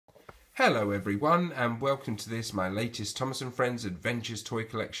Hello everyone and welcome to this, my latest Thomas & Friends Adventures Toy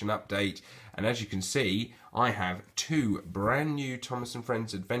Collection update. And as you can see, I have two brand new Thomas &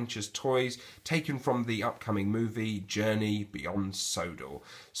 Friends Adventures toys taken from the upcoming movie Journey Beyond Sodor.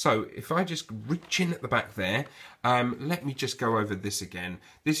 So if I just reach in at the back there, let me just go over this again.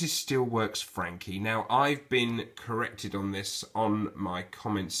 This is Steelworks Frankie. Now I've been corrected on this on my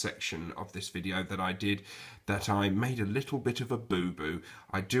comments section of this video that I did, that I made a little bit of a boo-boo.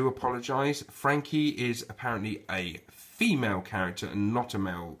 I do apologise. Frankie is apparently a female character and not a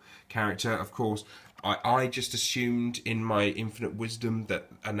male character. Of course, I just assumed in my infinite wisdom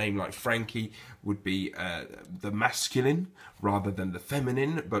that a name like Frankie would be the masculine rather than the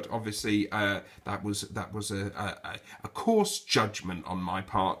feminine, but obviously that was a coarse judgment on my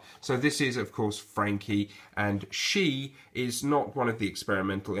part. So this is of course Frankie, and she is not one of the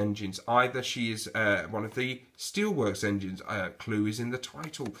experimental engines either. She is one of the Steelworks engines. Clue is in the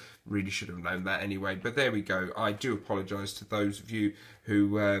title. Really should have known that anyway, but there we go. I do apologise to those of you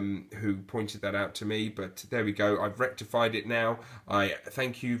who pointed that out to me, but there we go. I've rectified it now. I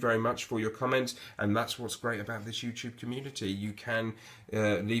thank you very much for your comments, and that's what's great about this YouTube community. You can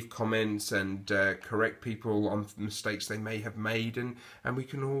leave comments and correct people on mistakes they may have made, and we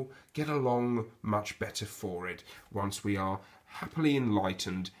can all get along much better for it once we are happily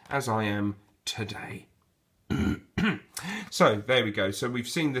enlightened, as I am today. So there we go. So we've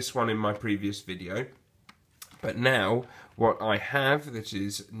seen this one in my previous video, but now what I have that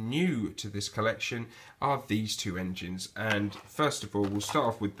is new to this collection are these two engines. And first of all, we'll start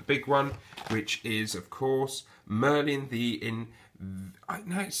off with the big one, which is of course Merlin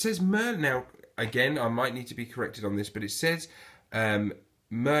no, it says Merlin. Now again, I might need to be corrected on this, but it says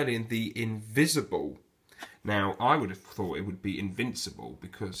Merlin the Invisible. Now, I would have thought it would be Invincible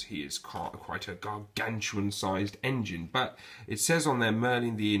because he is quite a gargantuan-sized engine, but it says on there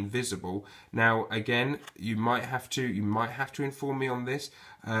Merlin the Invisible. Now, again, you might have to inform me on this.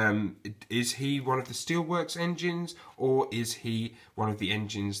 Is he one of the Steelworks engines, or is he one of the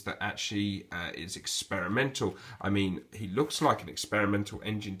engines that actually is experimental? I mean, he looks like an experimental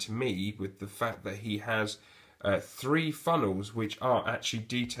engine to me, with the fact that he has 3 funnels, which are actually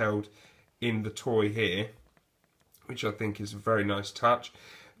detailed in the toy here, which I think is a very nice touch.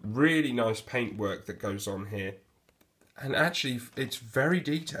 Really nice paintwork that goes on here, and actually it's very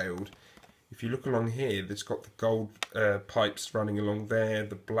detailed. If you look along here, there's got the gold pipes running along there,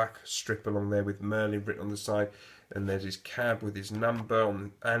 the black strip along there with Merlin written on the side, and there's his cab with his number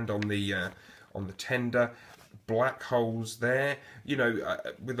on, and on the tender. Black holes there. You know,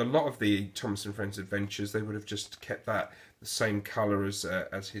 with a lot of the Thomas & Friends Adventures, they would have just kept that the same colour as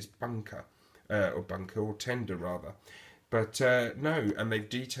his bunker. Or tender rather, but no, and they've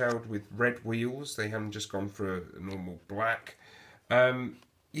detailed with red wheels. They haven't just gone for a normal black.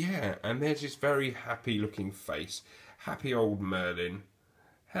 Yeah, and there's this very happy looking face. Happy old Merlin.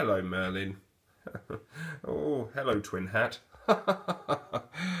 Hello Merlin. Oh, hello Twin Hat.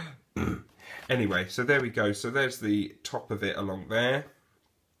 Anyway, so there we go. So there's the top of it along there,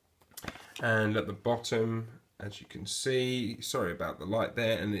 and at the bottom, as you can see, sorry about the light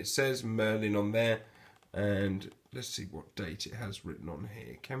there, and it says Merlin on there, and let's see what date it has written on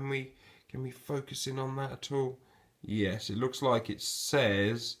here. Can we focus in on that at all? Yes, it looks like it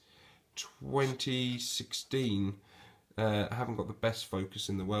says 2016. I haven't got the best focus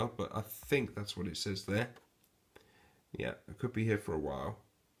in the world, but I think that's what it says there. Yeah, it could be here for a while.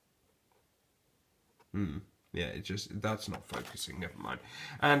 Yeah, that's not focusing, never mind.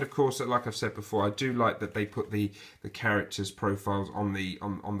 And of course, like I've said before, I do like that they put the characters' profiles on the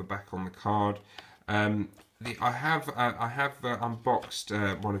back on the card. I have unboxed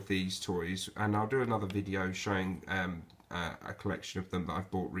one of these toys, and I'll do another video showing a collection of them that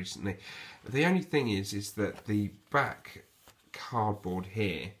I've bought recently. The only thing is that the back cardboard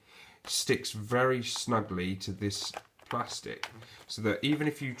here sticks very snugly to this plastic, so that even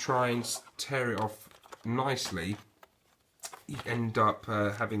if you try and tear it off nicely, you end up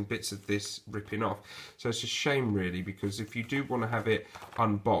having bits of this ripping off. So it's a shame really, because if you do want to have it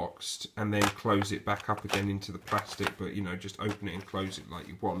unboxed and then close it back up again into the plastic, but you know, just open it and close it like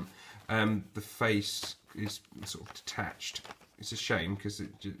you want, the face is sort of detached. It's a shame, because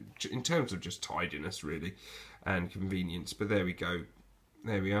in terms of just tidiness really and convenience. But there we go,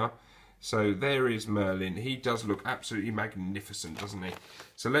 there we are. So there is Merlin. He does look absolutely magnificent, doesn't he?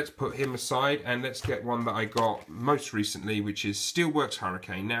 So let's put him aside, and let's get one that I got most recently, which is Steelworks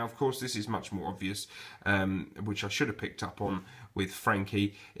Hurricane. Now, of course, this is much more obvious, which I should have picked up on with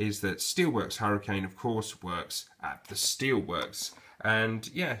Frankie, is that Steelworks Hurricane, of course, works at the Steelworks. And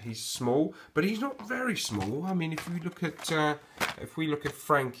yeah, he's small, but he's not very small. I mean, if we look at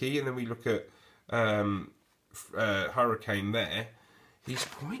Frankie, and then we look at Hurricane there, he's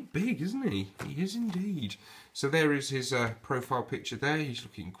quite big, isn't he? He is indeed. So there is his profile picture there. He's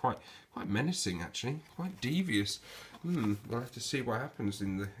looking quite menacing, actually, quite devious. We'll have to see what happens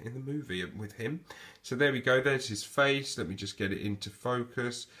in the movie with him. So there we go. There's his face. Let me just get it into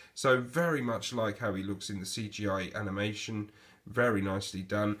focus. So very much like how he looks in the CGI animation. Very nicely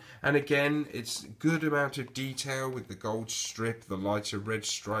done. And again, it's good amount of detail with the gold strip, the lighter red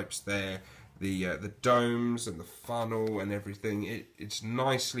stripes there, the domes and the funnel and everything. It's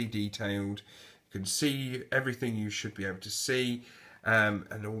nicely detailed. You can see everything you should be able to see, and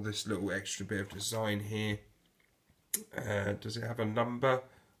all this little extra bit of design here. Does it have a number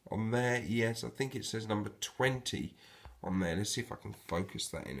on there? Yes, I think it says number 20 on there. Let's see if I can focus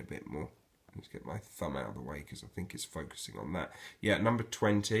that in a bit more. Let's get my thumb out of the way because I think it's focusing on that. Yeah, number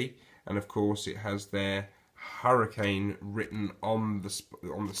 20, and of course it has their Hurricane written on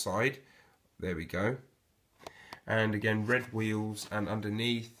the side. There we go. And again, red wheels, and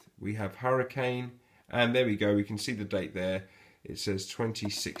underneath we have Hurricane, and there we go. We can see the date there. It says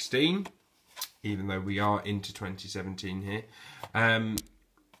 2016, even though we are into 2017 here.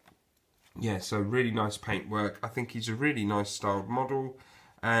 Yeah, so really nice paintwork. I think he's a really nice styled model.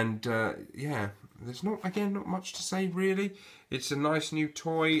 And yeah, there's not much to say really. It's a nice new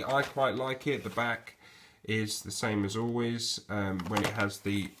toy. I quite like it. The back is the same as always. When it has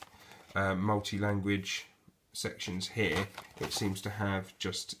the multi-language sections here, it seems to have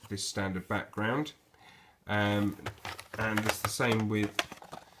just this standard background. And it's the same with,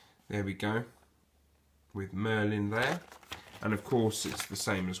 there we go, with Merlin there. And of course it's the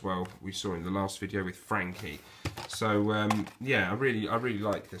same as well we saw in the last video with Frankie. So yeah, I really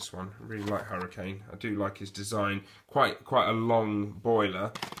like this one. I really like Hurricane. I do like his design. Quite a long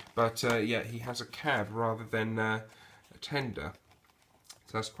boiler, but yeah, he has a cab rather than a tender.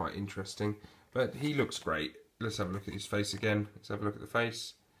 So that's quite interesting. But he looks great. Let's have a look at his face again. Let's have a look at the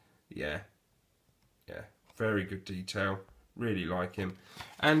face. Yeah, very good detail. Really like him.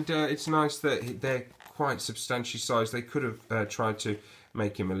 And it's nice that they're quite substantially sized. They could have tried to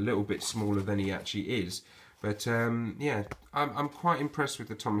make him a little bit smaller than he actually is. But yeah, I'm quite impressed with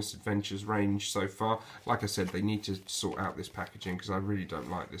the Thomas Adventures range so far. Like I said, they need to sort out this packaging because I really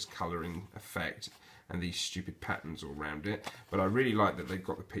don't like this colouring effect and these stupid patterns all around it. But I really like that they've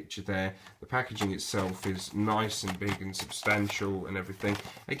got the picture there. The packaging itself is nice and big and substantial and everything.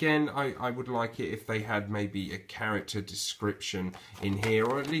 Again, I would like it if they had maybe a character description in here,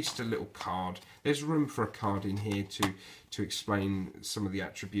 or at least a little card. There's room for a card in here to explain some of the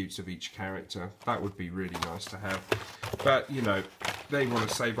attributes of each character. That would be really nice to have. But you know, they want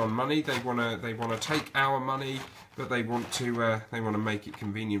to save on money. They want to take our money, but they want to make it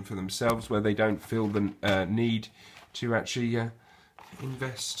convenient for themselves, where they don't feel the need to actually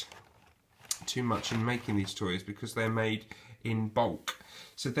invest too much in making these toys because they're made in bulk.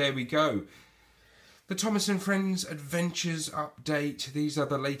 So there we go. The Thomas and Friends Adventures update. These are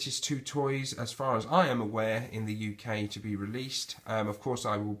the latest two toys, as far as I am aware, in the UK to be released. Of course,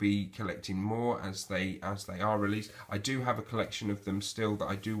 I will be collecting more as they are released. I do have a collection of them still that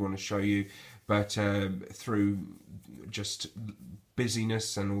I do want to show you, but through just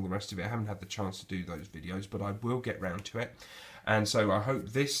busyness and all the rest of it, I haven't had the chance to do those videos, but I will get round to it. And so I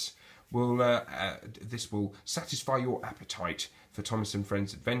hope this will satisfy your appetite for Thomas and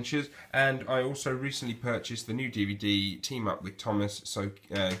Friends Adventures. And I also recently purchased the new DVD Team Up with Thomas, so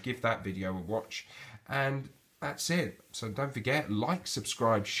give that video a watch. And that's it. So don't forget, like,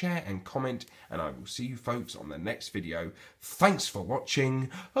 subscribe, share and comment, and I will see you folks on the next video. Thanks for watching.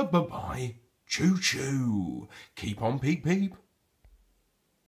 Bye bye. Choo choo. Keep on peep peep.